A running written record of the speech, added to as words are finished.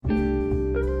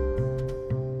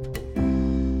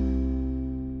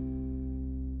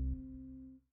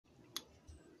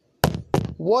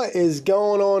What is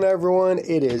going on, everyone?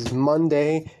 It is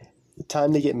Monday,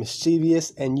 time to get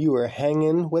mischievous, and you are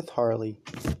hanging with Harley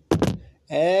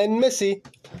and Missy.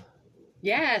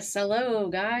 Yes, hello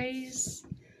guys.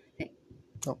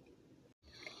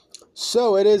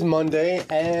 So it is Monday,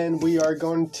 and we are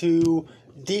going to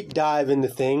deep dive into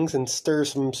things and stir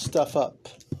some stuff up.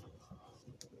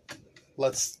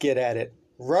 Let's get at it.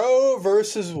 Roe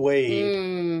versus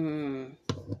Wade.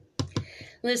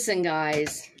 Listen,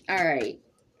 guys. All right.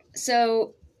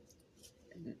 So,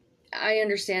 I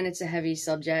understand it's a heavy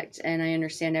subject, and I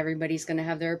understand everybody's going to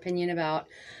have their opinion about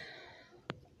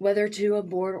whether to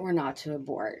abort or not to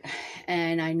abort.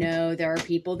 And I know there are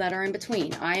people that are in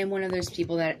between. I am one of those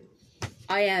people that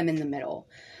I am in the middle,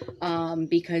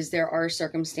 because there are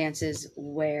circumstances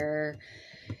where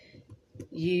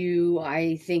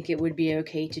I think it would be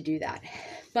okay to do that.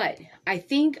 But I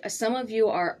think some of you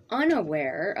are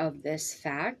unaware of this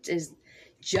fact is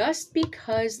just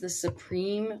because the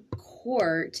Supreme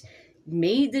Court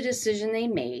made the decision they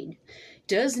made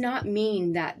does not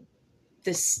mean that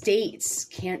the states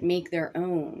can't make their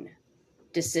own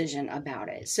decision about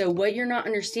it. So what you're not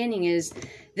understanding is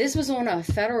this was on a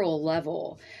federal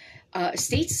level.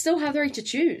 States still have the right to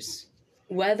choose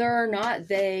whether or not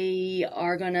they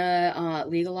are going to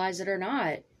legalize it or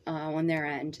not on their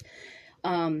end.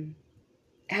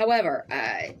 However,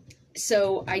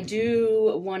 so I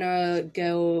do want to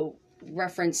go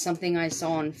reference something I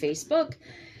saw on Facebook.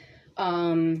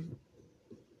 I'm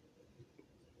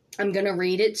going to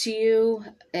read it to you.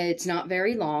 It's not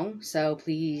very long, so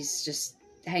please just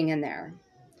hang in there.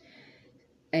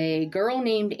 A girl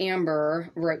named Amber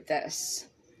wrote this.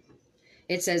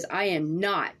 It says, "I am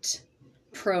not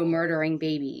pro-murdering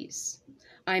babies.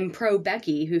 I'm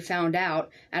pro-Becky, who found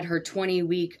out at her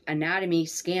 20-week anatomy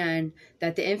scan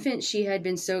that the infant she had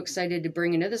been so excited to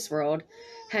bring into this world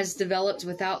has developed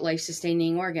without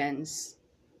life-sustaining organs.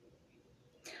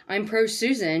 I'm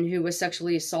pro-Susan, who was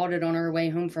sexually assaulted on her way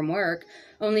home from work,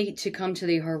 only to come to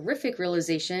the horrific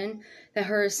realization that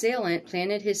her assailant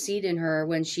planted his seed in her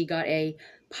when she got a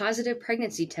positive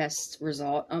pregnancy test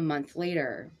result a month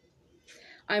later.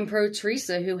 I'm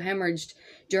pro-Teresa, who hemorrhaged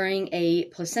during a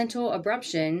placental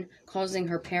abruption, causing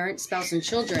her parents, spouse, and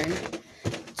children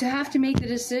to have to make the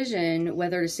decision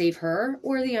whether to save her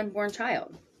or the unborn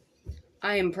child.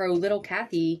 I am pro-little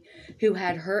Kathy, who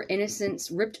had her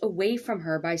innocence ripped away from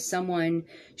her by someone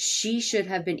she should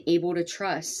have been able to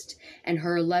trust, and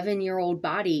her 11-year-old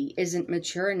body isn't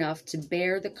mature enough to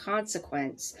bear the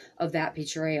consequence of that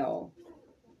betrayal.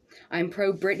 I'm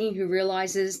pro-Brittany, who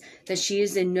realizes that she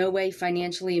is in no way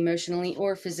financially, emotionally,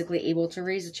 or physically able to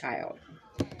raise a child."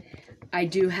 I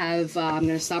do have, I'm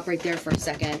going to stop right there for a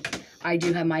second. I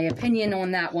do have my opinion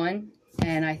on that one,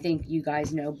 and I think you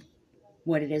guys know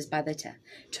what it is by the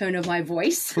tone of my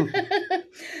voice.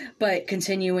 But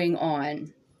continuing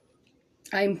on.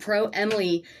 I'm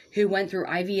pro-Emily, who went through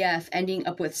IVF, ending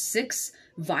up with 6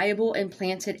 viable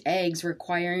implanted eggs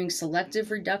requiring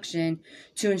selective reduction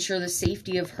to ensure the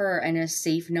safety of her and a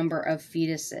safe number of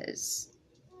fetuses.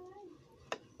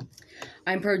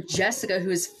 I'm pro-Jessica,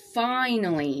 who is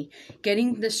finally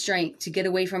getting the strength to get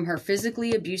away from her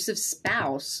physically abusive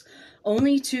spouse,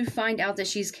 only to find out that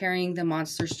she's carrying the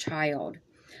monster's child.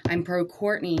 I'm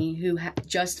pro-Courtney, who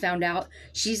just found out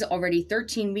she's already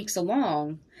 13 weeks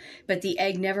along, but the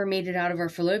egg never made it out of her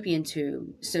fallopian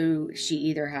tube, so she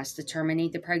either has to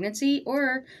terminate the pregnancy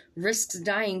or risks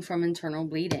dying from internal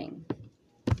bleeding.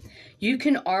 You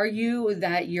can argue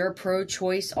that you're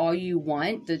pro-choice all you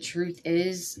want. The truth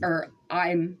is,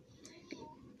 I'm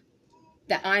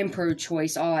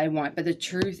pro-choice all I want, but the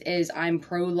truth is I'm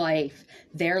pro-life,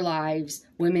 their lives,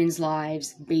 women's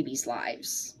lives, babies'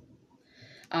 lives.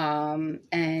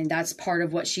 And that's part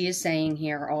of what she is saying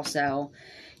here also.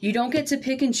 You don't get to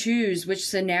pick and choose which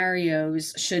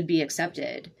scenarios should be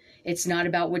accepted. It's not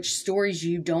about which stories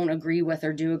you don't agree with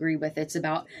or do agree with. It's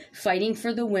about fighting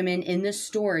for the women in the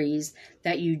stories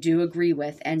that you do agree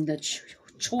with and the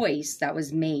choice that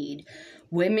was made.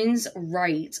 Women's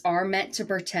rights are meant to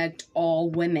protect all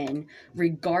women,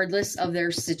 regardless of their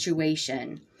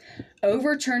situation.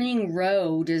 Overturning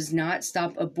Roe does not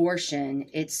stop abortion.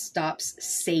 It stops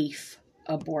safe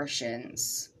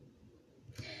abortions.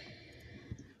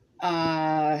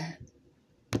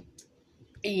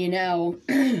 You know,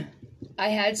 I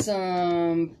had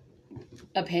some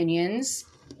opinions,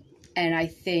 and I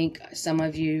think some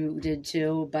of you did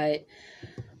too, but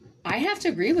I have to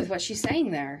agree with what she's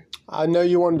saying there. I know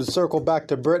you wanted to circle back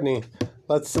to Brittany.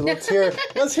 Let's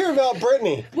hear about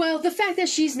Brittany. Well, the fact that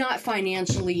she's not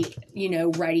financially,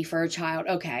 ready for a child.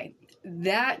 Okay.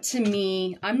 That to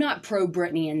me, I'm not pro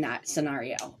Brittany in that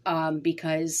scenario.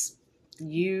 Because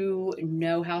you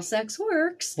know how sex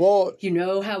works. Well, You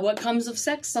know what comes of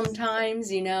sex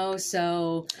sometimes,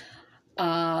 so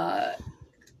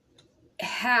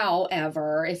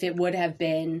however, if it would have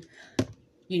been,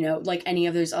 like any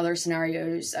of those other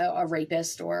scenarios, a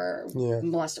rapist or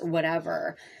molester or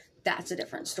whatever, that's a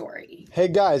different story. Hey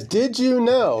guys, did you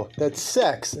know that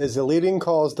sex is the leading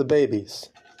cause to babies?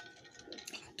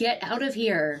 Get out of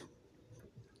here.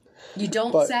 You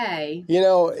don't say.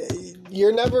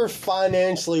 You're never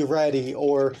financially ready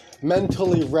or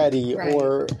mentally ready, right.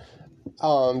 Or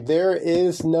there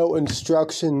is no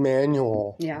instruction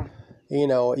manual. Yeah.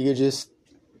 You just,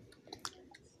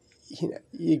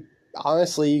 you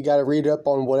honestly, you got to read up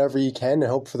on whatever you can and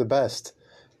hope for the best.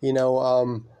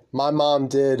 My mom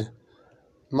did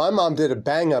a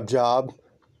bang up job.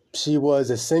 She was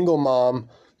a single mom,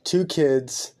 2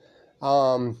 kids.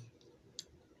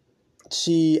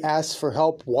 She asked for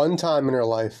help one time in her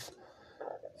life,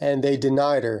 and they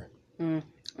denied her.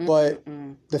 But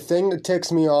the thing that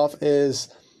ticks me off is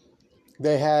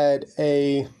they had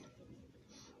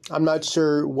I'm not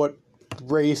sure what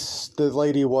race the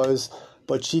lady was,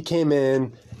 but she came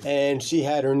in and she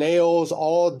had her nails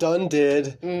all done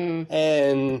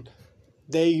and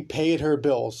they paid her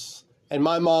bills. And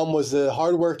my mom was a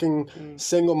hardworking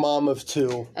single mom of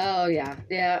 2. Oh, yeah.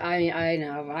 Yeah, I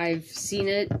know. I've seen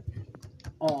it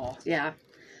all. Yeah.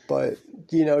 But,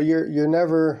 you're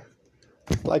never,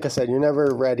 like I said, you're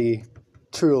never ready,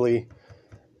 truly,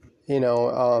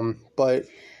 but...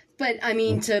 But, I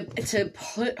mean, to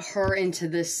put her into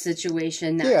this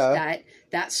situation that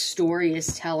story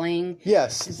is telling...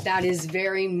 Yes. That is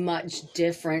very much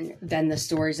different than the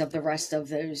stories of the rest of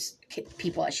those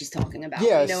people that she's talking about.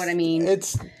 Yes. You know what I mean?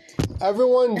 It's...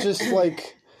 Everyone just,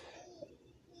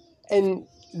 and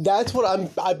that's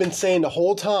what I've been saying the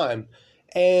whole time.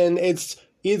 And it's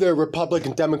either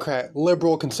Republican, Democrat,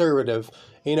 liberal, conservative,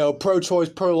 pro-choice,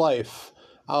 pro-life.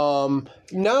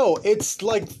 No, it's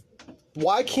like...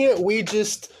 Why can't we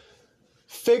just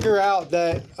figure out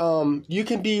that you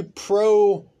can be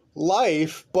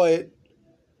pro-life, but...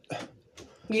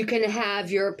 You can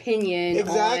have your opinion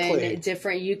on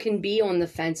different... You can be on the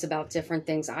fence about different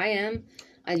things. I am.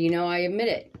 I admit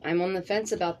it. I'm on the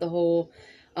fence about the whole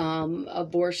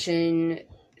abortion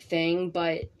thing,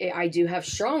 but I do have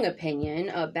strong opinion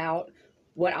about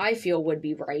what I feel would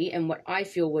be right and what I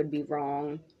feel would be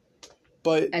wrong.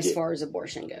 But as far as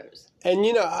abortion goes. And,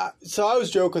 so I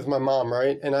was joking with my mom,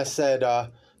 right? And I said,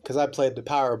 because I played the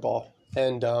Powerball.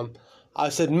 And I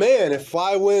said, man, if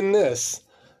I win this,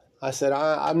 I said,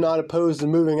 I'm not opposed to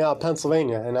moving out of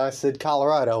Pennsylvania. And I said,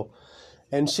 Colorado.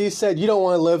 And she said, you don't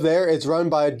want to live there. It's run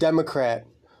by a Democrat.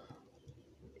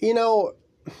 In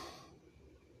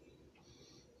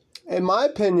my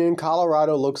opinion,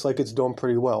 Colorado looks like it's doing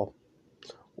pretty well.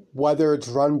 Whether it's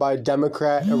run by a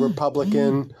Democrat, a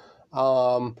Republican...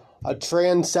 a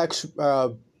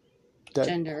transgender.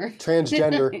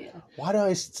 Yeah. Why do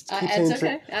I keep saying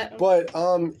okay. But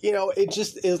it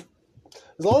just is.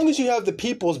 As long as you have the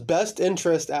people's best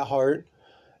interest at heart,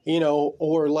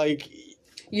 or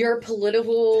your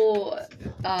political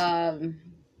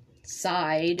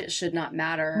side should not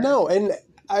matter. No, and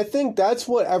I think that's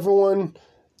what everyone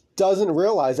doesn't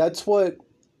realize. That's what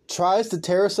tries to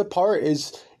tear us apart.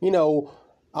 Is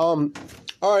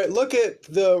all right, look at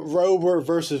the Roe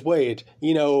versus Wade.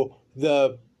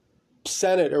 The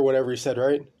Senate or whatever you said,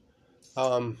 right?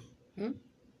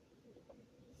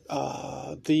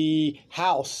 The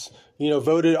House,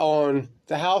 voted on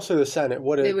the House or the Senate.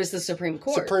 It was the Supreme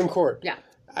Court. Supreme Court. Yeah.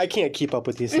 I can't keep up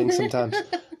with these things sometimes.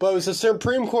 But it was the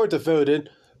Supreme Court that voted,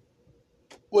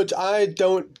 which I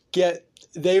don't get.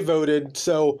 They voted,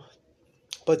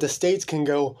 but the states can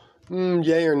go,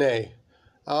 yay or nay.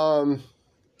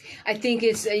 I think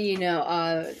it's,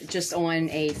 just on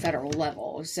a federal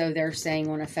level. So they're saying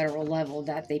on a federal level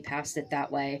that they passed it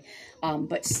that way.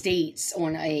 But states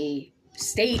on a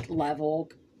state level,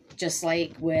 just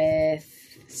like with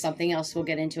something else we'll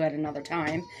get into at another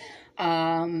time,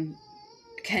 can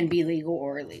be legal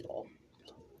or illegal.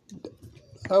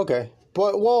 Okay.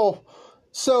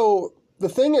 So the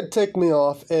thing that ticked me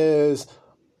off is...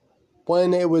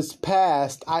 When it was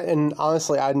passed,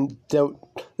 honestly, I don't.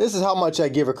 This is how much I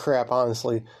give a crap,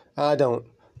 honestly. I don't.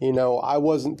 I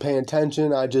wasn't paying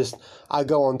attention. I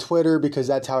go on Twitter because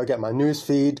that's how I get my news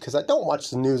feed, because I don't watch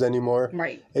the news anymore.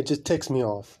 Right. It just ticks me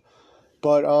off.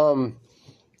 But,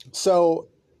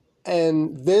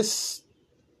 and this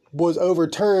was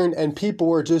overturned and people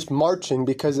were just marching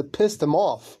because it pissed them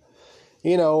off.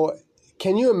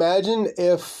 Can you imagine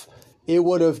if it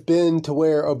would have been to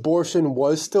where abortion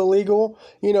was still legal?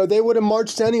 They would have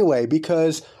marched anyway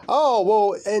because,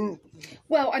 and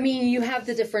Well, I mean, you have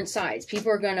the different sides.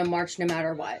 People are going to march no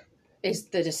matter what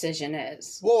the decision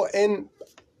is. Well, and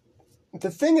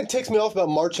the thing that ticks me off about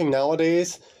marching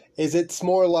nowadays is it's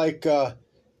more like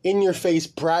in-your-face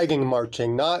bragging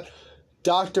marching, not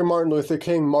Dr. Martin Luther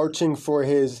King marching for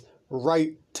his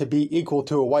right to be equal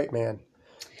to a white man,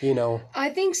 you know. I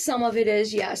think some of it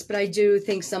is, yes, but I do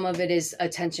think some of it is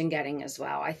attention-getting as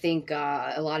well. I think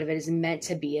a lot of it is meant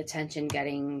to be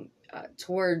attention-getting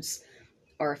towards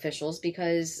our officials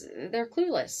because they're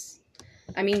clueless.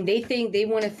 I mean, they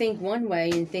want to think one way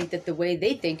and think that the way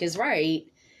they think is right.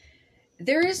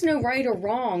 There is no right or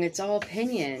wrong. It's all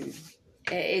opinion.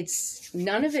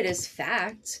 None of it is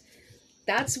fact.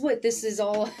 That's what this is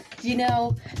all, you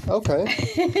know.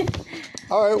 Okay.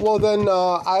 All right, well then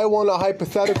I want a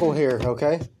hypothetical here,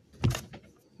 okay?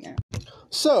 Yeah.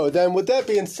 So then with that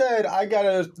being said, I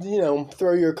gotta,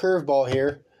 throw you a curveball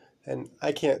here. And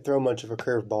I can't throw much of a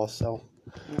curveball, so.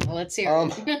 Well, let's hear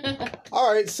it.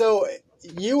 All right, so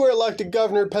you were elected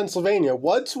governor of Pennsylvania.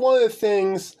 What's one of the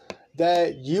things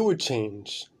that you would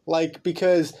change? Like,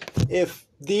 because if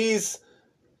these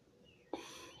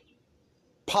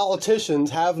politicians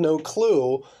have no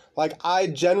clue, like I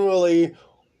generally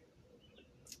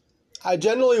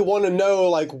want to know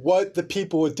like what the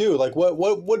people would do. Like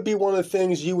what would be one of the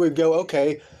things you would go,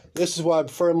 okay, this is what I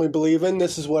firmly believe in,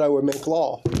 this is what I would make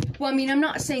law. Well, I mean, I'm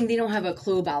not saying they don't have a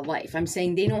clue about life. I'm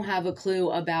saying they don't have a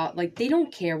clue about, like, they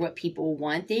don't care what people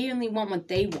want. They only want what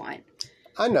they want.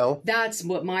 I know. That's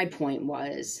what my point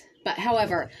was. But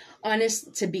however,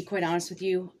 to be quite honest with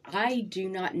you, I do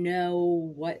not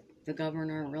know what the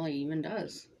governor really even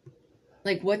does.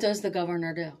 Like, what does the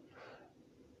governor do?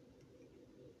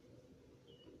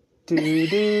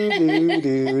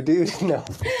 No.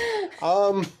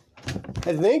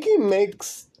 I think he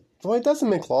makes... Well, he doesn't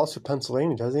make laws for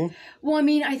Pennsylvania, does he? Well, I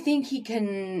mean, I think he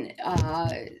can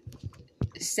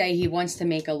say he wants to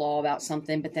make a law about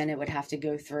something, but then it would have to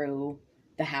go through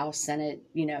the House, Senate,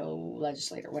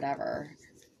 legislature, whatever.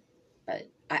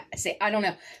 But I don't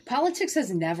know. Politics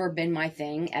has never been my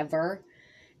thing, ever.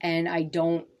 And I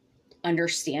don't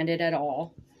understand it at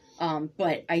all.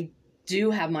 But I do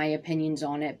have my opinions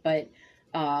on it. But...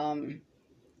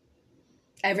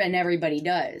 and everybody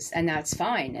does, and that's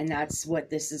fine, and that's what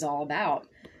this is all about.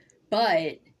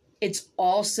 But it's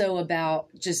also about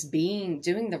just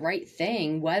doing the right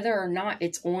thing, whether or not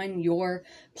it's on your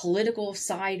political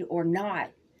side or not.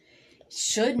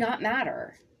 Should not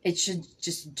matter. It should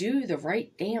just do the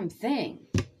right damn thing.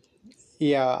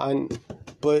 Yeah,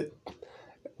 but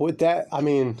with that, I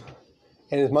mean,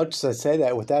 and as much as I say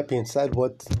that, with that being said,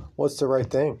 what's the right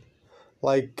thing?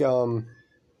 Like,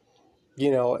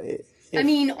 I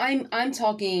mean, I'm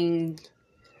talking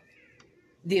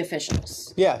the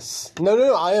officials. Yes.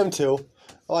 No, I am too.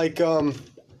 Like,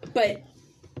 But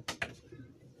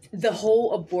the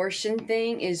whole abortion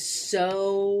thing is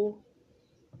so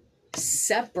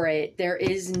separate. There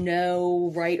is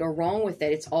no right or wrong with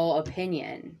it. It's all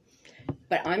opinion.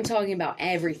 But I'm talking about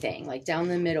everything, like down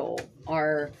the middle.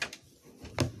 Our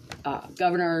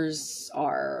governors,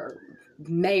 our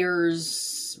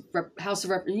mayors, House of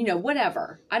Representatives,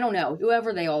 whatever. I don't know.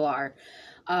 Whoever they all are.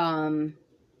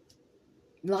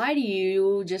 Lie to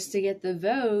you just to get the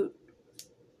vote.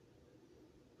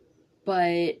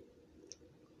 But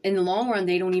in the long run,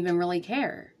 they don't even really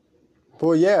care.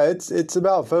 Well, yeah, it's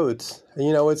about votes.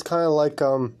 It's kind of like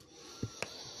a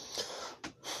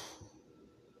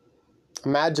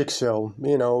magic show.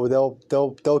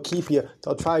 They'll keep you.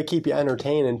 They'll try to keep you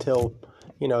entertained until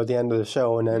the end of the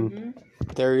show, and then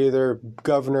they're either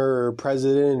governor or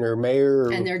president or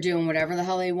mayor. And they're doing whatever the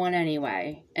hell they want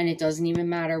anyway, and it doesn't even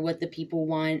matter what the people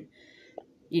want.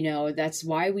 That's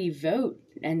why we vote,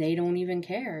 and they don't even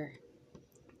care.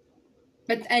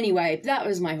 But anyway, that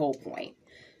was my whole point.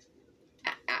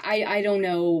 I don't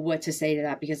know what to say to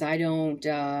that because I don't...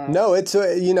 No, it's...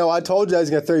 I told you I was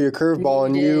going to throw you a curveball,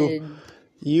 and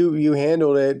you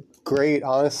handled it great,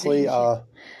 honestly. A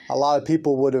lot of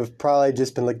people would have probably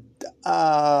just been like,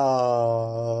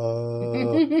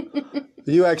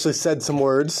 you actually said some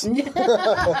words.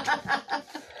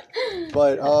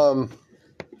 But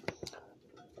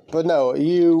no,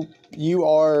 you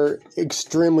are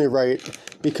extremely right,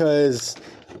 because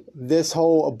this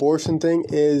whole abortion thing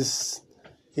is,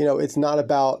 it's not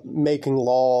about making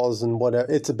laws and whatever.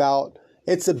 It's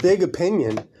a big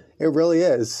opinion. It really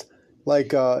is.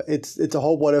 Like, it's a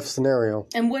whole what if scenario.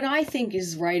 And what I think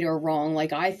is right or wrong,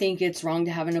 like, I think it's wrong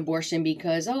to have an abortion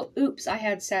because, oh, oops, I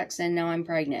had sex and now I'm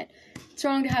pregnant. It's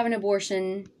wrong to have an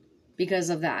abortion because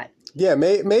of that. Yeah,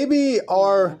 maybe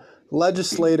our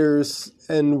legislators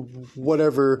and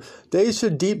whatever, they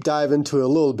should deep dive into it a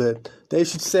little bit. They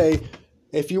should say,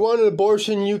 if you want an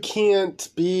abortion, you can't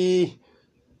be,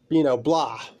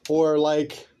 blah. Or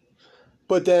like,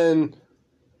 but then,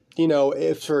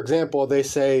 if, for example, they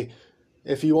say,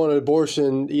 if you want an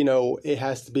abortion, it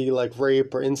has to be like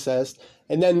rape or incest.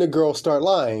 And then the girls start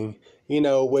lying,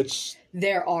 which...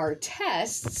 There are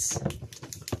tests,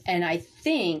 and I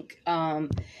think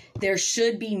there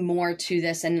should be more to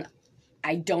this, and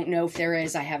I don't know if there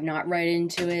is. I have not read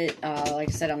into it. Like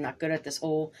I said, I'm not good at this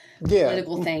whole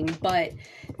political thing, but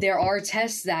there are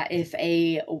tests that if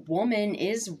a woman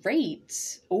is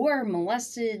raped or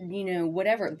molested,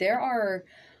 whatever, there are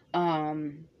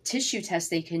tissue tests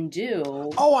they can do.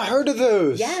 Oh, I heard of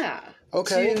those. Yeah.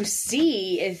 Okay. To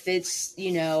see if it's,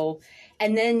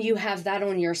 and then you have that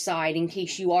on your side in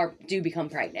case you do become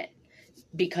pregnant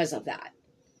because of that.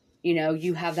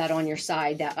 You have that on your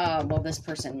side that, this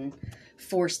person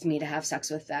forced me to have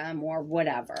sex with them or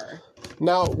whatever.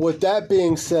 Now, with that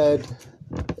being said,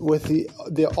 with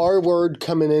the R word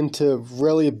coming into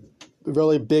really,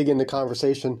 really big in the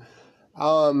conversation,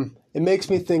 it makes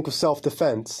me think of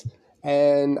self-defense.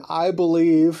 And I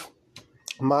believe,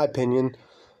 in my opinion,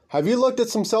 have you looked at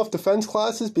some self-defense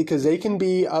classes? Because they can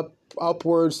be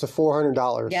upwards to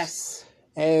 $400. Yes.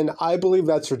 And I believe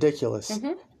that's ridiculous.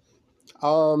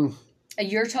 Mm-hmm.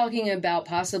 You're talking about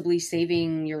possibly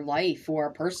saving your life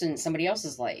or somebody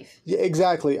else's life. Yeah,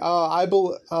 exactly. I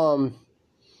believe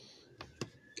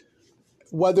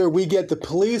whether we get the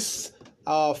police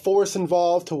force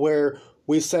involved to where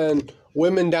we send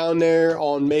women down there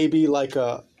on maybe like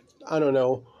I don't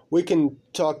know, we can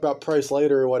talk about price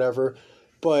later or whatever,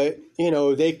 but,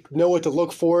 they know what to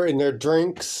look for in their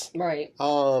drinks. Right.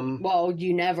 Well,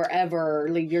 you never, ever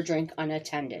leave your drink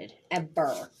unattended.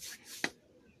 Ever.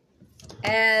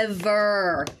 I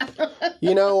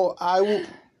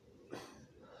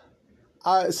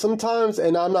sometimes,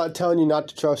 and I'm not telling you not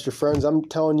to trust your friends, I'm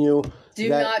telling you Do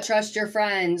not trust your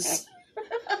friends.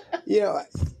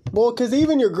 Well, because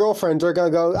even your girlfriends are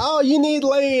going to go, oh, you need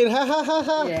laid, ha, ha, ha,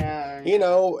 ha. Yeah.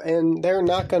 And they're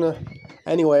not going to...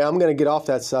 Anyway, I'm going to get off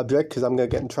that subject because I'm going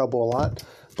to get in trouble a lot.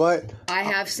 But... I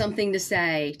have something to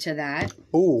say to that.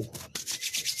 Ooh.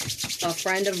 A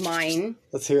friend of mine...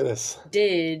 Let's hear this.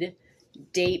 ...did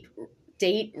date,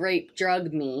 rape,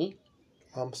 drug me.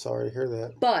 I'm sorry to hear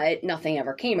that. But nothing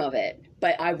ever came of it.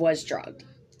 But I was drugged.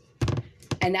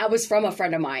 And that was from a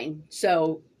friend of mine.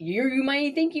 So you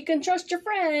might think you can trust your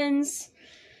friends.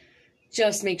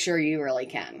 Just make sure you really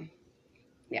can.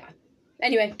 Yeah.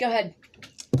 Anyway, go ahead.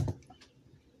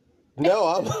 No,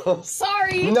 I'm...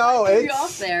 Sorry. No, I threw you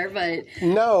off there, but...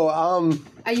 No,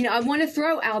 I want to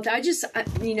throw out there,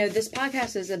 this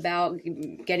podcast is about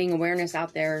getting awareness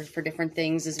out there for different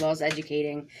things as well as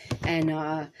educating. And,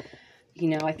 I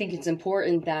think it's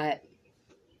important that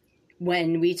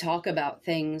when we talk about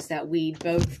things that we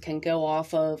both can go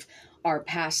off of our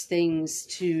past things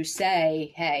to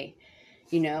say, hey,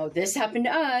 this happened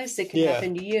to us, it can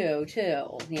happen to you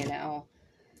too,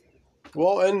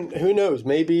 Well, and who knows,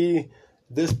 maybe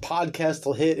this podcast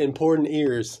will hit important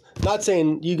ears. Not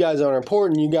saying you guys aren't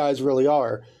important, you guys really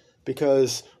are.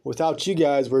 Because without you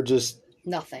guys, we're just...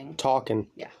 Nothing. Talking.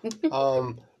 Yeah.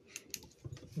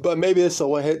 But maybe this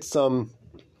will hit some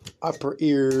upper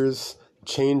ears,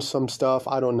 change some stuff.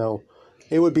 I don't know.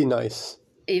 It would be nice.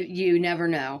 You never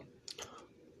know.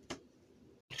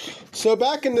 So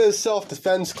back in the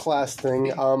self-defense class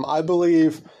thing, I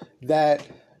believe that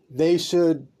they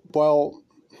should, well,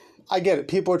 I get it.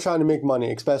 People are trying to make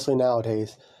money, especially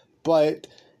nowadays. But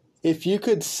if you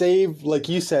could save, like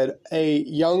you said, a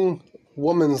young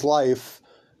woman's life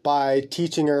by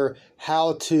teaching her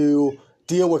how to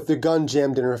deal with the gun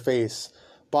jammed in her face,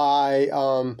 by,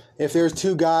 if there's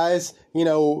two guys,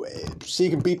 she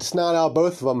can beat the snot out of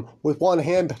both of them with one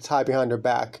hand tied behind her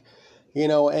back,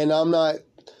 and I'm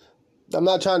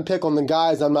not trying to pick on the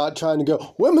guys. I'm not trying to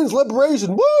go, women's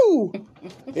liberation, woo!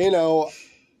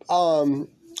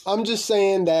 I'm just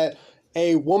saying that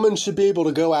a woman should be able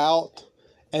to go out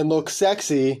and look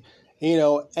sexy,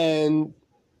 and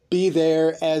be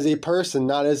there as a person,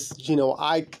 not as,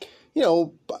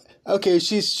 okay,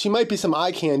 she might be some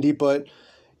eye candy, but,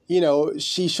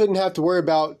 she shouldn't have to worry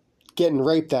about getting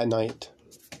raped that night.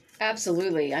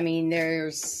 Absolutely. I mean,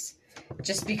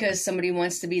 just because somebody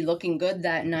wants to be looking good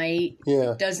that night,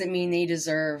 doesn't mean they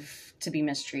deserve to be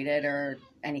mistreated or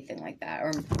anything like that,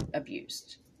 or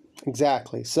abused.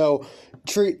 Exactly. So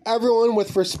treat everyone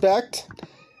with respect,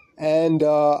 and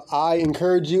I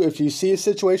encourage you, if you see a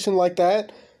situation like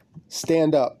that,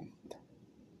 stand up.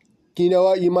 You know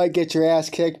what? You might get your ass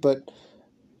kicked, but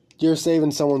you're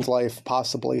saving someone's life,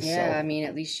 possibly. Yeah, so. I mean,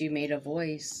 at least you made a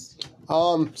voice.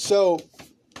 So,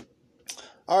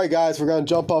 all right, guys, we're going to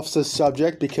jump off this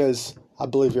subject because I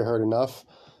believe you heard enough.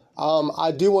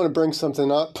 I do want to bring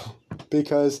something up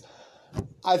because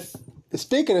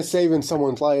speaking of saving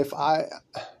someone's life, I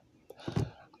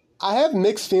have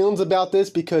mixed feelings about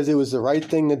this because it was the right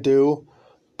thing to do,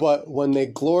 but when they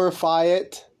glorify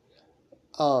it,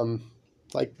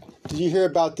 like, did you hear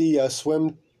about the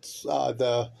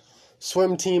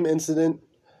swim team incident?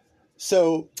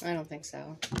 So I don't think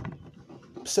so.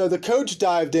 So the coach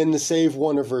dived in to save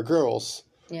one of her girls,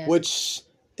 Yeah. which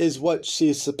is what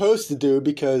she's supposed to do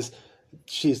because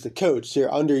she's the coach.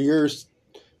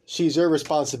 She's your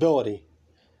responsibility,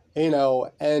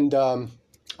 and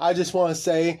I just want to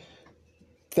say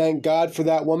thank God for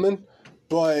that woman.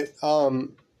 But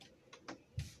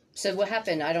So what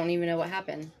happened? I don't even know what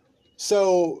happened.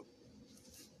 so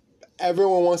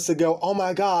everyone wants to go, oh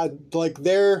my God, like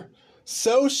they're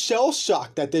so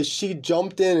shell-shocked that she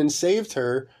jumped in and saved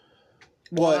her.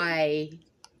 Why?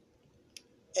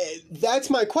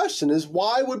 That's my question, is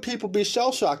why would people be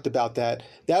shell-shocked about that?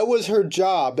 That was her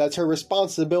job. That's her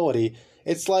responsibility.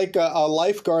 It's like a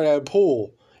lifeguard at a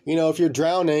pool. If you're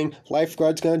drowning,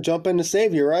 lifeguard's going to jump in to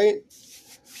save you, right?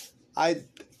 I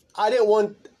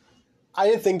didn't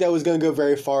think that was going to go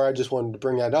very far. I just wanted to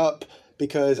bring that up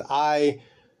because I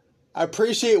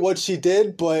appreciate what she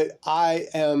did, but I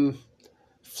am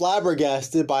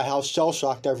flabbergasted by how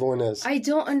shell-shocked everyone is. I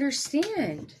don't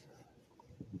understand.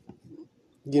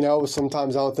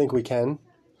 Sometimes I don't think we can.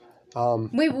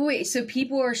 Wait. So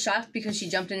people are shocked because she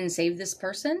jumped in and saved this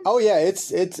person? Oh yeah,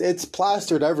 it's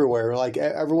plastered everywhere. Like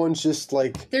everyone's just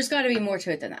like. There's got to be more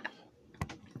to it than that.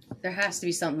 There has to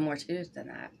be something more to it than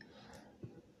that.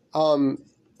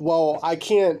 Well, I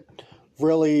can't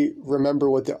really remember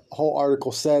what the whole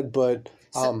article said, but.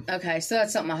 Okay, so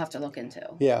that's something I'll have to look into.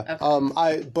 Yeah.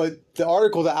 Okay. But the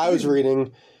article that I was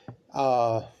reading,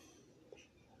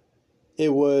 it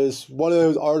was one of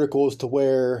those articles to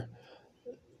where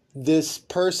this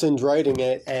person's writing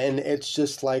it, and it's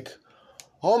just like,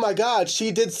 oh my God,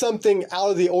 she did something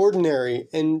out of the ordinary,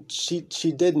 and she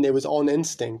didn't. It was on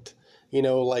instinct,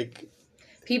 like.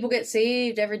 People get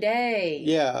saved every day.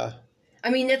 Yeah. I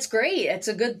mean, that's great. It's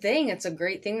a good thing. It's a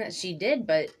great thing that she did,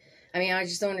 but. I mean, I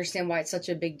just don't understand why it's such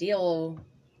a big deal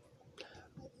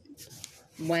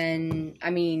why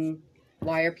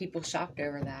are people shocked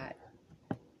over that?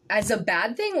 As a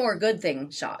bad thing or a good thing,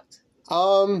 shocked?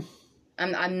 I'm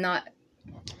not.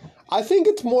 I think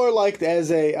it's more like as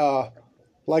oh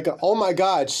my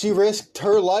God, she risked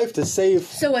her life to save.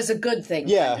 So as a good thing,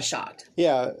 yeah, I'm shocked.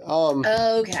 Yeah.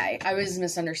 Okay, I was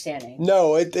misunderstanding.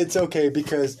 No, it's okay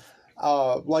because,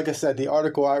 like I said, the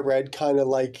article I read kind of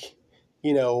like.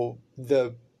 The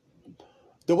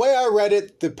way I read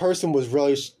it, the person was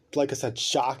really, like I said,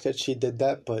 shocked that she did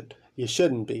that, but you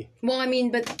shouldn't be. Well, I mean,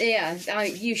 but yeah,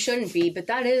 you shouldn't be, but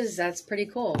that's pretty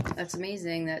cool. That's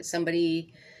amazing that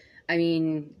somebody,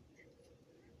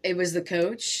 it was the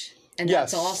coach, and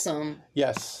yes. That's awesome.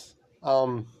 Yes.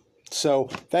 So,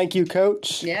 thank you,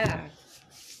 Coach. Yeah.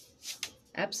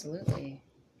 Absolutely.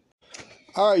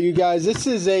 All right, you guys, this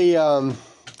is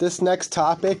this next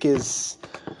topic is...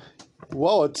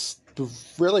 Well, it's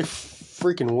really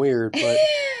freaking weird, but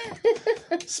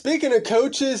speaking of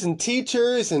coaches and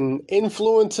teachers and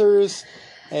influencers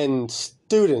and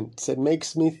students, it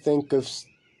makes me think of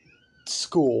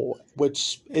school,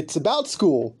 which it's about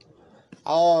school.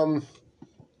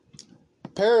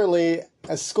 Apparently,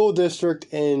 a school district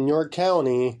in York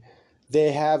County,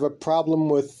 they have a problem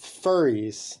with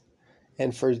furries.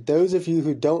 And for those of you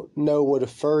who don't know what a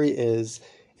furry is,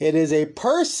 it is a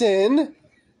person...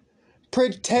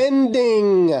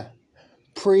 pretending to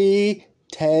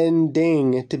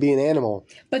be an animal.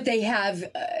 But they have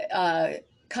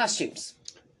costumes.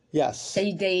 Yes.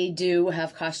 They do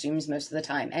have costumes most of the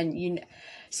time. And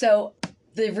so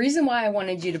the reason why I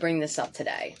wanted you to bring this up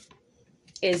today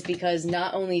is because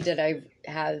not only did I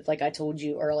have, like I told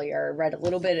you earlier, read a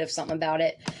little bit of something about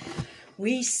it,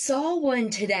 we saw one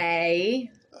today.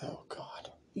 Oh, God.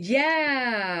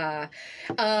 Yeah.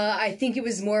 I think it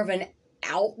was more of an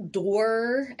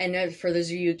outdoor, and for those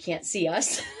of you who can't see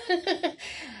us,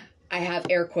 I have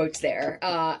air quotes there,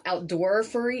 outdoor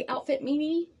furry outfit,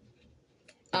 maybe?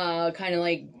 Kind of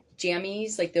like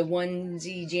jammies, like the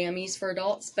onesie jammies for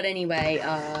adults. But anyway,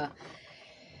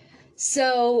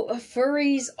 so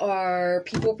furries are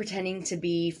people pretending to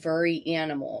be furry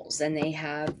animals, and they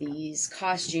have these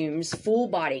costumes, full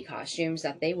body costumes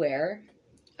that they wear,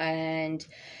 and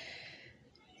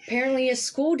apparently a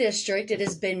school district, it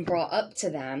has been brought up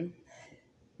to them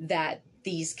that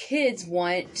these kids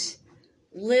want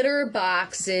litter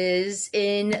boxes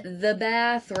in the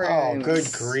bathroom. Oh,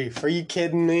 good grief. Are you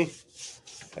kidding me?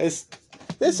 This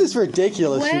is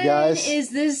ridiculous, you guys. When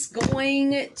is this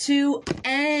going to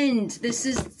end? This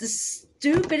is the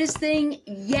stupidest thing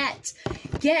yet.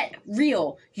 Get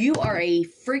real. You are a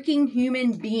freaking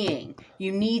human being.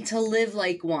 You need to live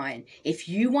like one. If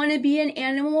you want to be an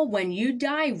animal, when you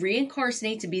die,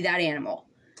 reincarnate to be that animal.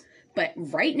 But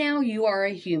right now, you are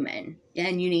a human,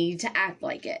 and you need to act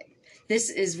like it. This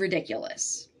is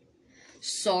ridiculous.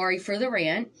 Sorry for the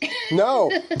rant. No.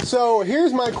 So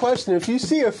here's my question. If you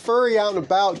see a furry out and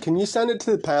about, can you send it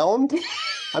to the pound?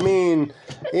 I mean,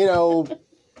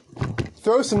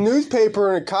 throw some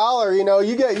newspaper in a collar,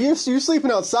 you're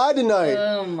sleeping outside tonight.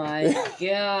 Oh my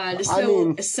God.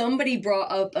 So somebody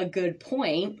brought up a good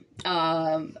point,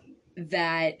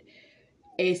 that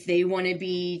if they want to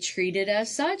be treated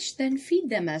as such, then feed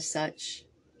them as such.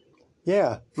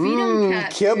 Yeah. Feed them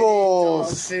cat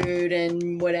kibbles. food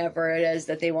and whatever it is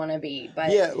that they want to be.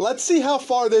 But yeah, let's see how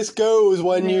far this goes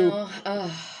when you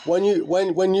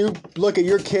look at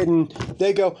your kid and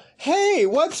they go, "Hey,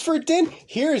 what's for dinner?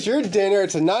 Here's your dinner.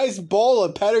 It's a nice bowl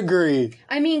of pedigree."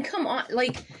 I mean, come on,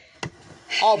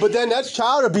 Oh, but then that's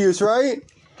child abuse, right?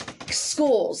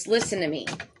 Schools, listen to me.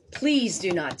 Please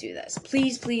do not do this.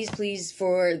 Please, please, please,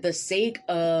 for the sake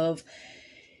of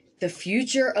the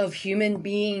future of human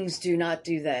beings, do not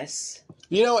do this.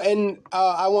 And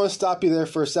I want to stop you there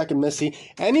for a second, Missy.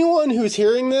 Anyone who's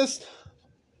hearing this,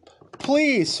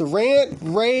 please rant,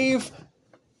 rave,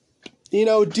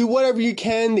 do whatever you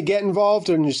can to get involved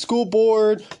in your school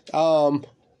board.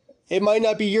 It might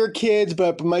not be your kids,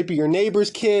 but it might be your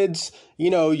neighbor's kids.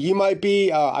 You might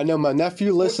be, I know my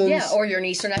nephew listens. Yeah, or your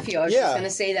niece or nephew. I was just going to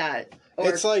say that.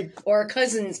 Or a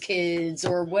cousin's kids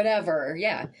or whatever.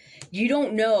 Yeah. You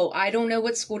don't know. I don't know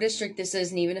what school district this is,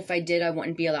 and even if I did, I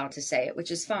wouldn't be allowed to say it,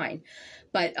 which is fine.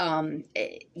 But,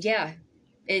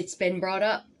 it's been brought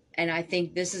up, and I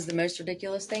think this is the most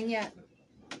ridiculous thing yet.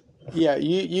 Yeah,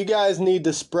 you guys need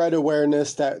to spread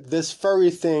awareness that this furry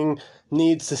thing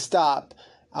needs to stop.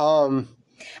 Okay,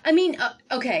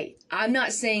 I'm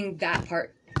not saying that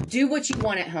part. Do what you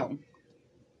want at home.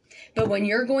 But when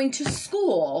you're going to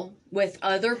school with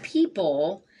other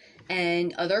people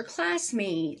and other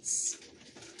classmates,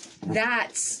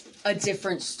 that's a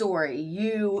different story.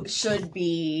 You should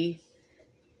be...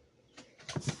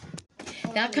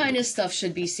 That kind of stuff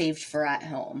should be saved for at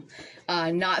home.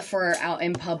 Not for out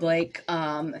in public.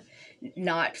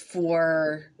 Not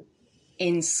for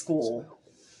in school.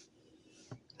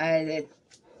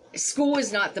 School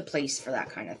is not the place for that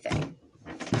kind of thing.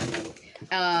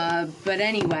 But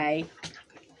anyway.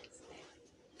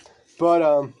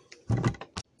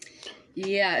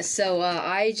 Yeah, so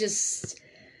I just...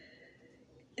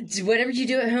 Whatever you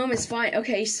do at home is fine.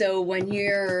 Okay, so when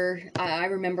I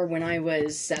remember when I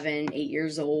was 7, 8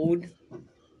 years old,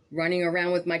 running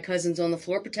around with my cousins on the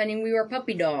floor pretending we were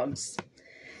puppy dogs.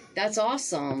 That's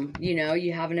awesome.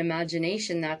 You have an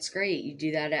imagination. That's great. You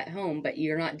do that at home, but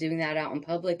you're not doing that out in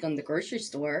public on the grocery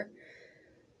store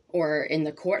or in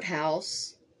the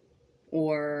courthouse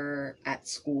or at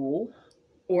school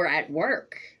or at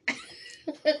work.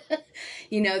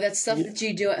 That's stuff that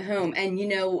you do at home. And,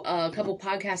 a couple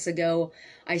podcasts ago,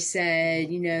 I said,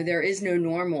 there is no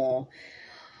normal.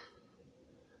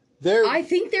 I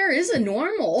think there is a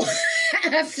normal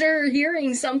after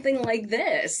hearing something like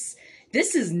this.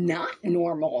 This is not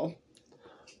normal.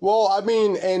 Well,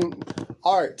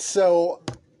 alright, so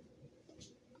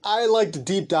I like to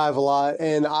deep dive a lot,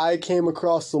 and I came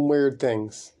across some weird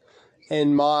things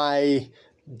in my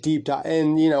deep dive.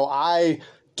 And, I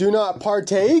do not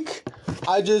partake.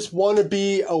 I just want to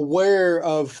be aware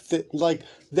of,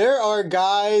 there are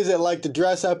guys that like to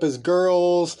dress up as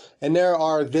girls, and there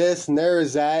are this, and there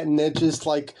is that, and it just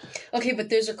Okay, but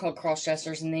those are called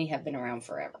cross-dressers, and they have been around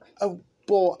forever.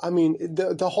 Well,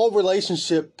 the whole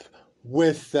relationship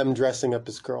with them dressing up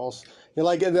as girls.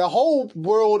 The whole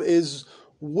world is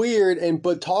weird,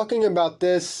 but talking about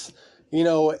this,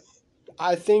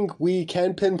 I think we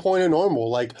can pinpoint a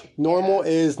normal. Normal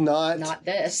is not... Not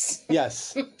this.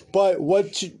 Yes. But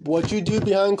what you do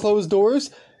behind closed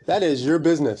doors, that is your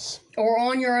business. Or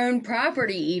on your own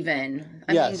property, even.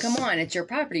 I mean, come on, it's your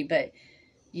property, but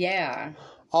yeah.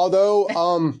 Although,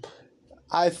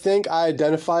 I think I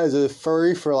identify as a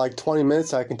furry for 20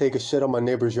 minutes so I can take a shit on my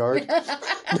neighbor's yard.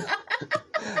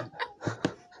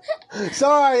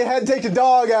 Sorry, I had to take the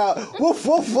dog out. Woof,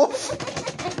 woof, woof.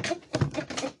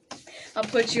 I'll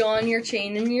put you on your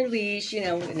chain and your leash,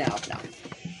 no.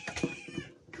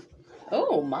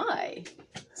 Oh, my.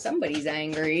 Somebody's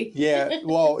angry. Yeah,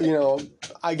 well,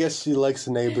 I guess she likes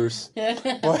the neighbors.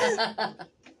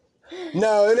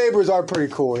 No, the neighbors are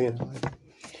pretty cool, you know.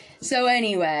 So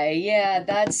anyway, yeah,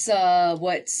 that's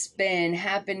what's been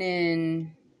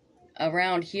happening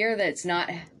around here that's not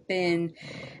been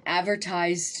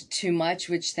advertised too much,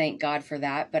 which thank God for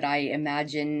that. But I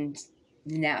imagine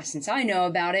now, since I know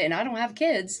about it and I don't have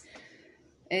kids,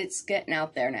 it's getting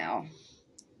out there now.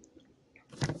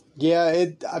 Yeah,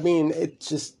 it's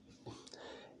just,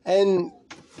 and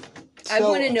so, I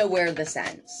want to know where this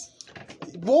ends.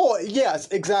 Well, yes,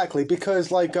 exactly,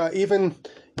 because like even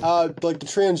like the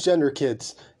transgender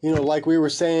kids, you know, like we were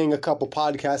saying a couple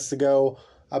podcasts ago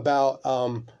about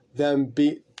them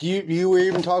you were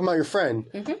even talking about your friend.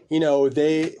 Mm-hmm. You know,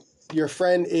 your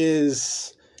friend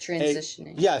is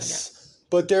transitioning. Yes,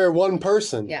 but they're one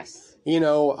person. Yes. You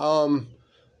know,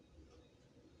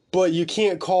 but you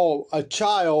can't call a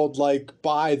child like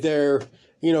by their,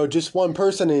 you know, just one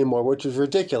person anymore, which is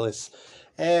ridiculous.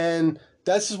 And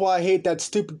this is why I hate that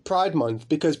stupid Pride Month,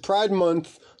 because Pride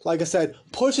Month, like I said,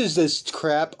 pushes this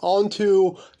crap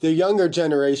onto the younger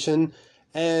generation.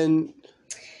 And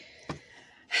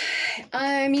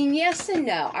I mean, yes and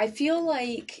no. I feel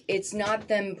like it's not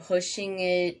them pushing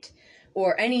it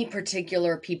or any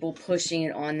particular people pushing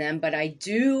it on them, but I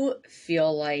do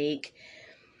feel like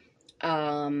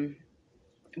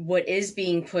what is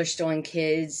being pushed on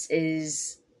kids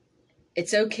is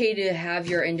it's okay to have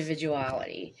your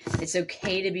individuality. It's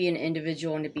okay to be an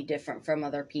individual and to be different from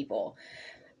other people.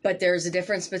 But there's a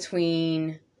difference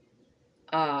between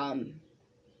acting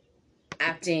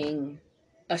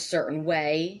a certain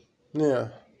way. Yeah.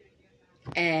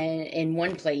 And in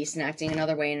one place and acting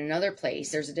another way in another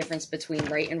place. There's a difference between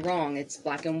right and wrong. It's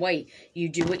black and white. You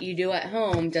do what you do at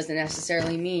home doesn't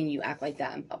necessarily mean you act like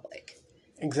that in public.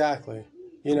 Exactly.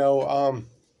 You know,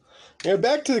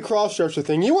 back to the cross-dresser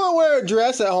thing. You want to wear a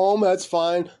dress at home, that's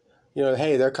fine. You know,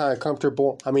 hey, they're kind of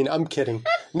comfortable. I mean, I'm kidding.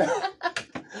 No.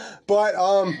 But,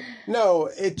 no,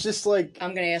 it's just like...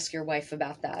 I'm going to ask your wife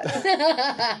about that.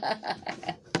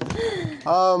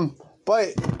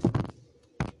 But...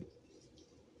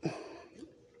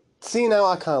 See, now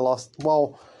I kind of lost...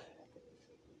 Well,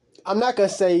 I'm not going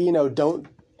to say, you know, don't...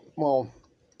 Well,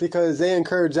 because they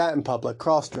encourage that in public,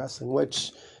 cross-dressing,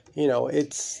 which, you know,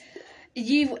 it's...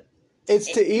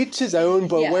 It's to each his own,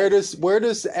 but yeah. Where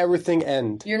does everything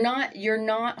end? You're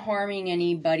not harming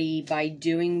anybody by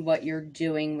doing what you're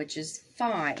doing, which is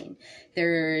fine.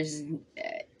 There's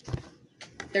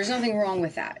nothing wrong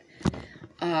with that.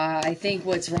 I think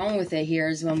what's wrong with it here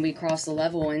is when we cross the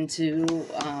level into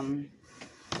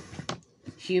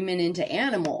human into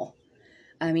animal.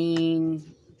 I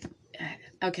mean,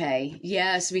 okay,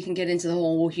 yes, we can get into the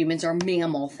whole humans are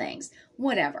mammal things,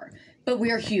 whatever, but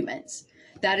we are humans.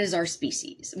 That is our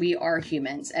species. We are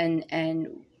humans, and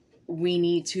we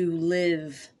need to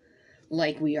live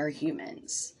like we are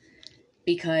humans,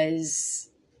 because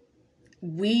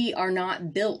we are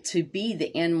not built to be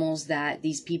the animals that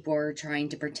these people are trying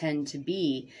to pretend to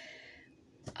be.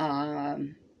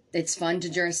 It's fun to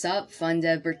dress up, fun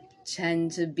to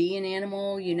pretend to be an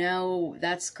animal, you know,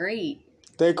 that's great.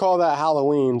 They call that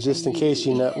Halloween, just in case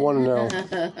you want to know.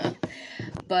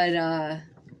 But,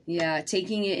 yeah,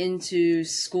 taking it into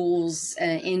schools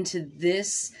and into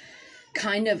this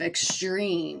kind of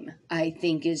extreme, I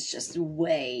think is just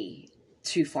way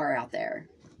too far out there.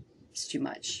 It's too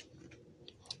much.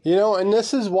 You know, and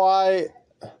this is why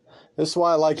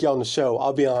I like you on the show,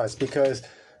 I'll be honest, because,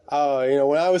 you know,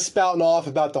 when I was spouting off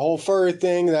about the whole furry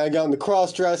thing, then I got into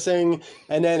cross-dressing,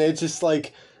 and then it's just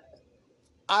like,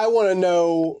 I want to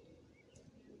know,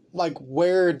 like,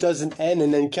 where it doesn't end,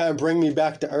 and then kind of bring me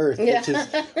back to earth,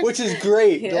 which is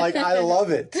great. Yeah. Like, I love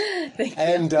it. Thank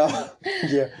and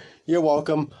yeah, you're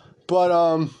welcome. But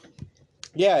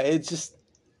yeah, it's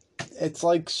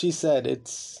like she said,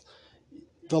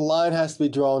 the line has to be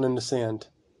drawn in the sand.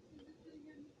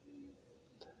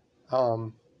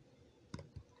 But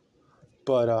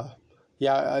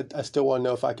yeah, I still want to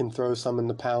know if I can throw some in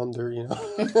the pounder, you know.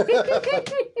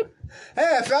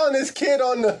 Hey, I found this kid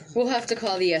on the... We'll have to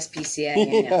call the SPCA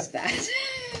and ask that.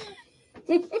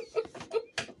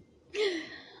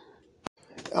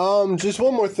 Just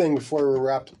one more thing before we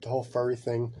wrap up the whole furry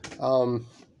thing.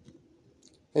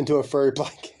 Into a furry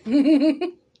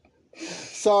blanket.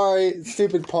 Sorry,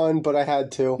 stupid pun, but I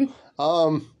had to.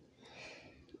 No,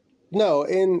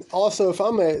 and also if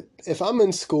I'm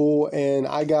in school and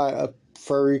I got a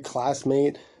furry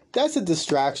classmate, that's a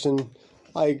distraction.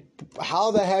 Like,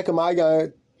 how the heck am I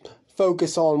going to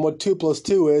focus on what 2 +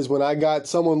 2 is when I got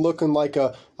someone looking like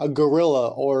a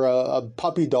gorilla or a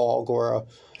puppy dog or a...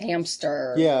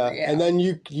 hamster. Yeah, and then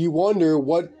you wonder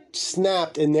what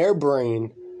snapped in their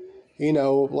brain. You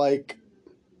know, like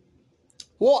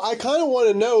Well, I kind of want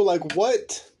to know, like,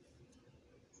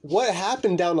 what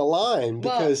happened down the line,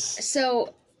 because... Well,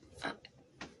 so,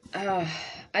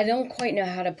 I don't quite know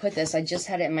how to put this. I just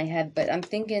had it in my head, but I'm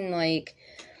thinking, like,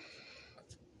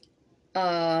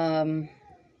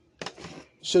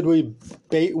 should we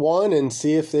bait one and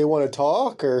see if they want to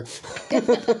talk, or...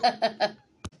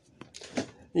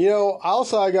 You know,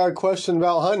 also I got a question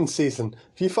about hunting season.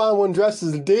 If you find one dressed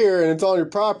as a deer and it's on your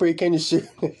property, can you shoot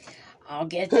it? I'll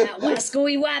get that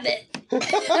wascally wabbit.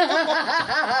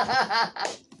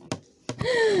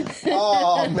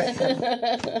 Oh,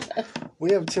 man.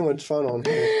 We have too much fun on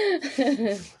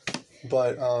here.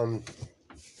 But,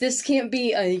 This can't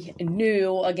be a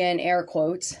new, again, air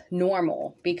quotes,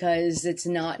 normal, because it's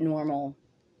not normal.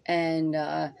 And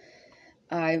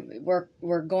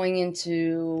we're going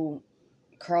into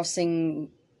crossing,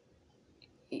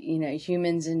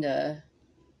 humans into...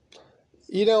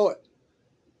 You know,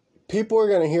 people are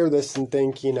going to hear this and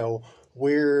think,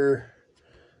 we're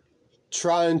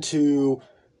trying to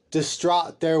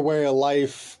distraught their way of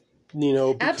life,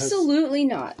 because, absolutely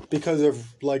not. Because of,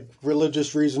 like,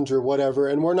 religious reasons or whatever,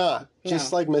 and we're not.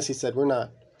 Just like Missy said, we're not.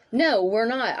 No, we're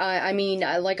not. I mean,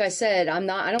 like I said, I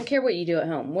don't care what you do at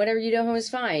home. Whatever you do at home is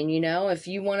fine, If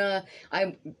you want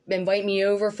to invite me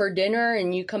over for dinner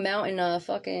and you come out in a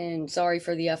fucking, sorry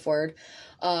for the F word,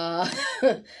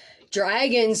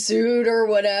 dragon suit or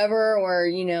whatever, or,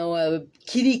 a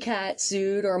kitty cat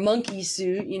suit or a monkey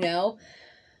suit,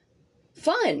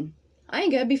 fun. I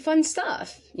ain't gonna be fun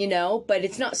stuff, but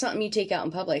it's not something you take out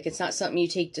in public. It's not something you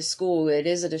take to school. It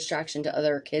is a distraction to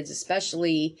other kids,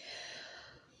 especially.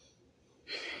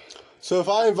 So if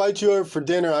I invite you over for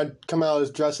dinner, I'd come out as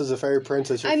dressed as a fairy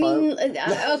princess.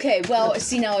 Okay, well,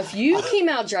 see, now, if you came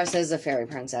out dressed as a fairy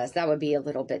princess, that would be a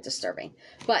little bit disturbing.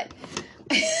 But,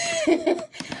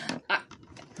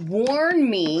 warn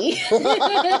me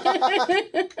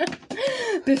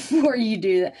before you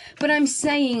do that. But I'm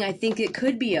saying I think it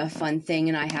could be a fun thing,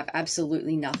 and I have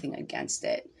absolutely nothing against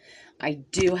it. I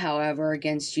do, however,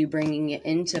 against you bringing it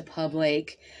into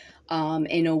public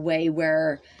in a way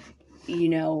where,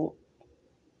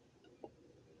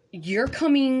 you're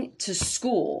coming to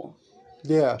school.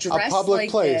 Yeah, dressed a public like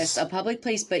place. This, a public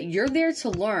place, but you're there to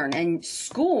learn. And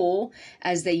school,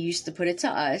 as they used to put it to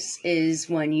us, is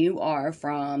when you are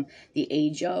from the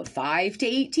age of 5 to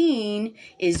 18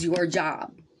 is your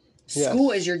job. Yes.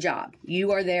 School is your job.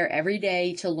 You are there every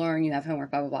day to learn. You have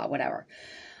homework, blah, blah, blah, whatever.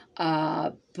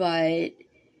 But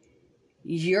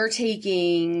you're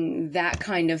taking that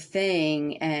kind of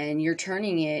thing and you're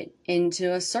turning it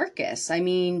into a circus. I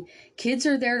mean, kids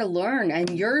are there to learn, and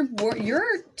you're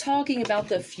talking about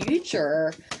the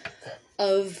future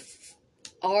of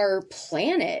our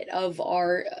planet, of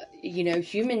our,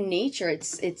 human nature.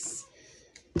 It's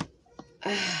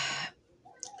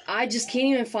I just can't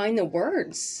even find the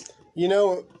words.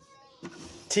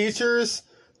 Teachers,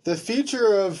 the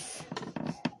future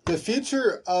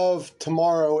of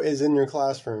tomorrow is in your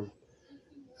classroom.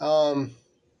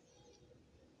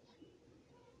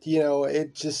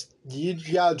 It just, you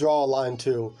gotta draw a line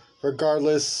too.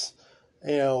 Regardless,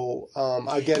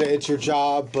 I get it, it's your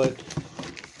job, but...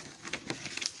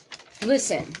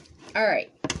 Listen,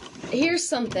 alright, here's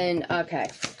something, okay.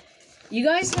 You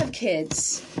guys have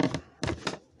kids.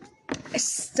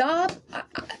 Stop.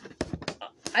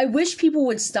 I wish people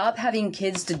would stop having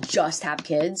kids to just have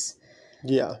kids.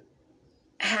 Yeah.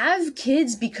 Have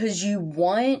kids because you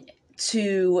want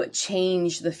to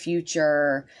change the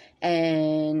future,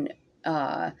 and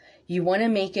you want to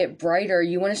make it brighter.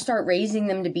 You want to start raising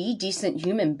them to be decent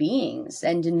human beings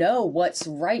and to know what's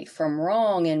right from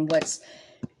wrong and what's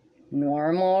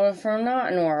normal from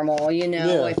not normal,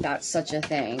 if that's such a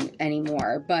thing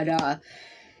anymore. But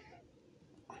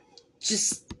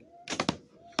just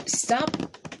stop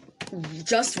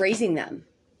just raising them.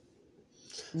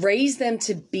 Raise them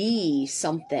to be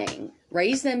something.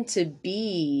 Raise them to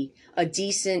be a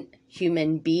decent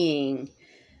human being.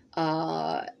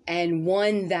 And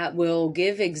one that will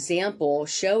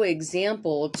show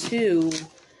example to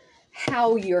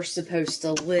how you're supposed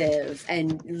to live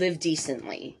and live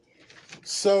decently.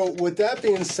 So, with that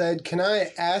being said, can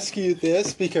I ask you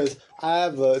this? Because I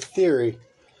have a theory.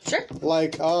 Sure.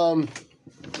 Like,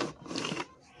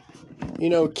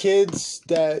 kids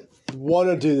that want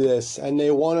to do this and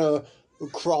they want to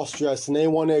cross-dress and they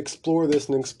want to explore this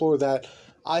and explore that.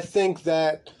 I think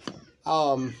that,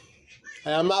 and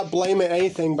I'm not blaming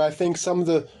anything, but I think some of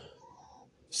the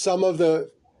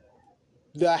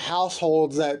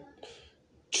households that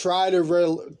try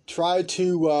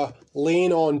to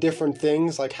lean on different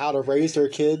things, like how to raise their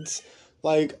kids,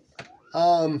 like,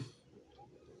 I'm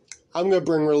gonna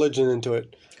bring religion into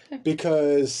it.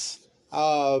 because,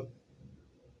 you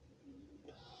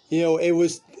know,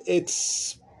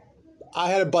 I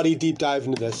had a buddy deep dive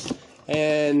into this,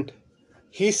 and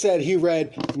he said he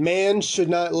read, man should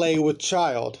not lay with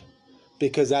child,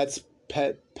 because that's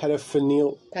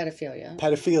pedophilia,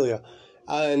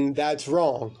 and that's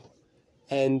wrong,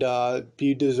 and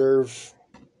you deserve,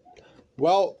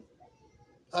 well,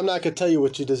 I'm not going to tell you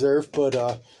what you deserve,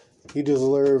 but you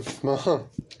deserve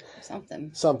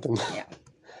something. Yeah.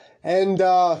 And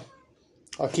I'll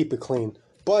keep it clean.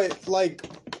 But, like,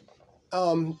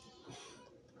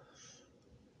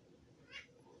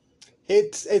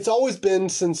 it's always been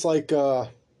since, like the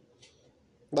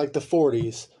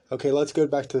 40s. Okay, let's go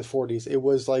back to the 40s. It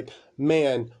was like,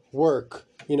 man, work,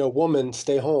 you know, woman,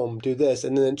 stay home, do this.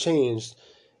 And then it changed.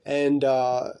 And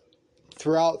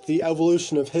throughout the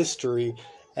evolution of history,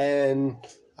 and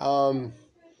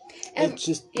it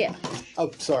just... Yeah.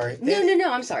 Oh, sorry.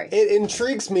 No, I'm sorry. It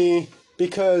intrigues me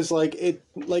because, like,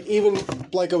 even,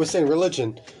 like I was saying,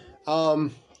 religion. Let's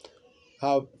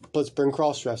bring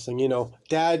cross-dressing, you know.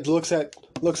 Dad looks at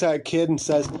a kid and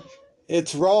says,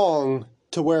 it's wrong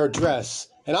to wear a dress.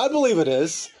 And I believe it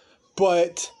is,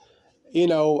 but, you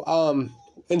know,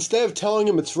 instead of telling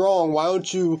him it's wrong, why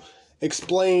don't you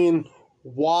explain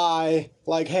why,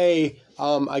 like, hey,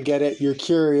 I get it, you're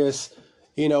curious,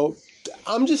 you know.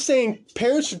 I'm just saying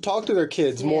parents should talk to their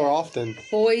kids more often.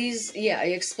 Boys,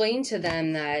 explain to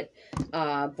them that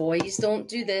boys don't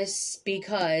do this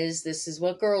because this is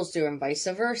what girls do, and vice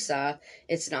versa.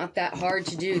 It's not that hard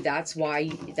to do. That's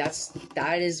why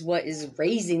that is what is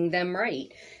raising them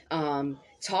right.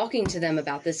 Talking to them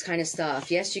about this kind of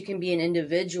stuff. Yes, you can be an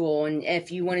individual, and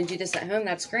if you want to do this at home,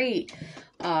 that's great.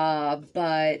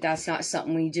 But that's not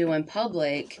something we do in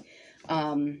public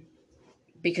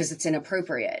because it's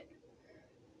inappropriate.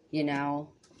 You know?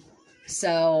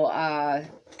 So,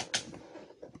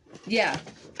 yeah,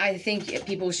 I think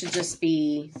people should just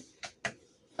be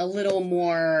a little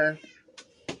more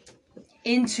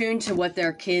in tune to what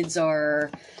their kids are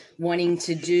wanting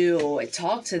to do.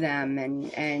 Talk to them,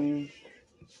 and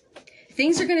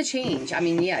things are going to change. I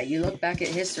mean, yeah, you look back at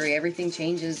history, everything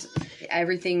changes,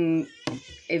 everything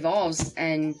evolves,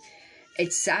 and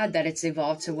it's sad that it's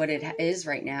evolved to what it is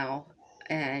right now.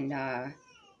 And,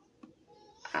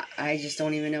 I just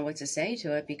don't even know what to say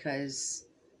to it because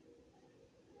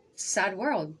it's a sad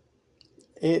world.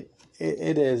 It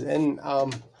is. And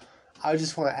I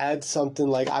just want to add something.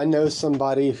 Like, I know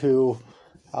somebody who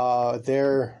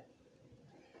they're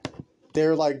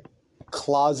like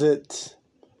closet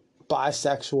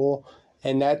bisexual,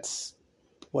 and that's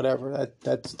whatever.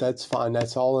 That's fine.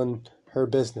 That's all in her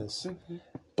business. Mm-hmm.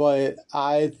 But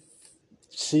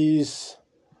she's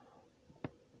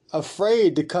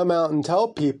afraid to come out and tell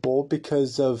people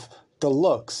because of the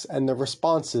looks and the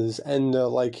responses and the,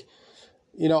 like,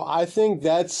 you know, I think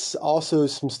that's also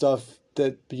some stuff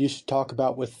that you should talk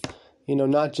about with, you know,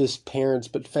 not just parents,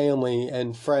 but family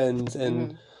and friends.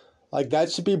 And like,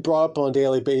 that should be brought up on a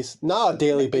daily basis, not a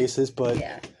daily basis, but,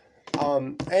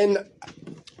 and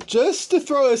just to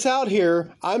throw this out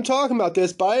here, I'm talking about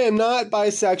this, but I am not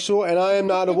bisexual and I am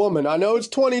not a woman. I know it's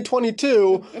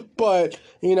 2022, but,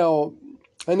 you know,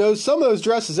 I know some of those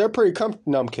dresses, they're pretty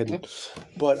comfortable. No, I'm kidding.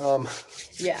 But,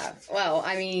 yeah, well,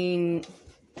 I mean,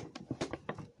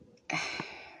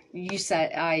 you said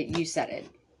it.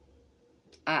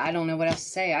 I don't know what else to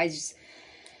say. I just...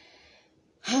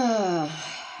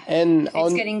 and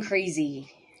it's getting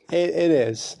crazy. It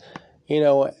is. You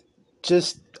know,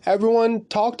 just everyone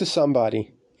talk to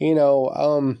somebody. You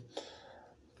know,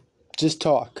 just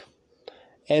talk.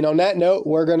 And on that note,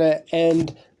 we're going to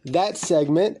end that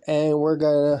segment, and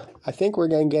I think we're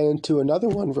going to get into another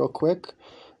one real quick.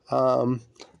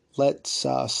 Let's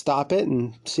stop it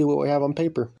and see what we have on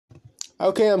paper.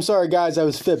 Okay, I'm sorry, guys. I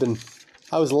was fibbing.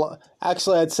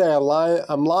 Actually, I'd say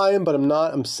I'm lying, but I'm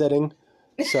not. I'm sitting.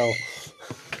 So.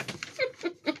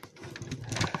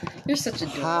 You're such a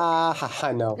dork.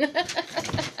 I know.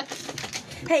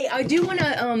 Hey, I do want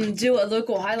to do a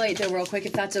local highlight though real quick,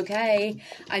 if that's okay.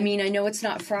 I mean, I know it's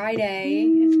not Friday.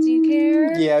 Do you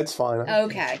care? Yeah, it's fine.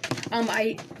 Okay.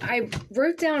 I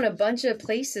wrote down a bunch of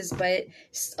places, but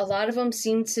a lot of them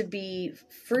seem to be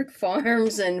fruit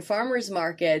farms and farmers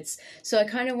markets. So I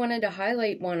kind of wanted to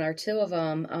highlight one or two of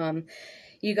them.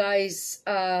 You guys,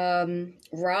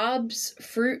 Rob's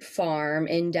Fruit Farm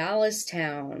in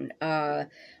Dallastown.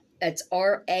 That's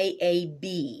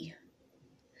RAAB.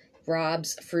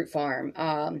 Rob's Fruit Farm.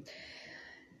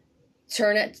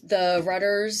 Turn at the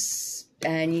Rudders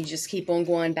and you just keep on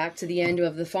going back to the end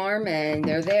of the farm, and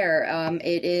they're there.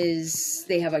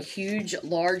 They have a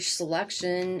large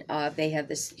selection. They have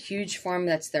this huge farm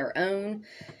that's their own,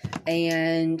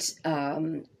 and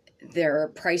their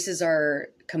prices are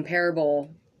comparable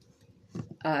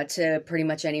to pretty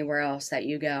much anywhere else that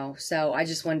you go. So I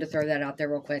just wanted to throw that out there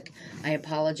real quick. I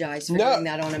apologize for doing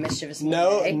that on a mischievous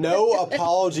Monday. No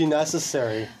apology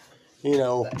necessary. You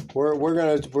know,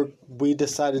 we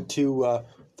decided to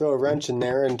throw a wrench in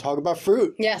there and talk about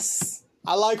fruit. Yes.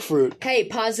 I like fruit. Hey,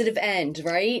 positive end,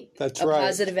 right? That's a right. A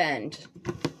positive end.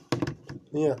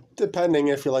 Yeah, depending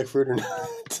if you like fruit or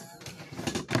not.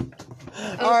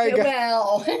 All right,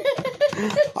 well.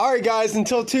 All right, guys,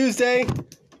 until Tuesday,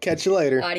 catch you later.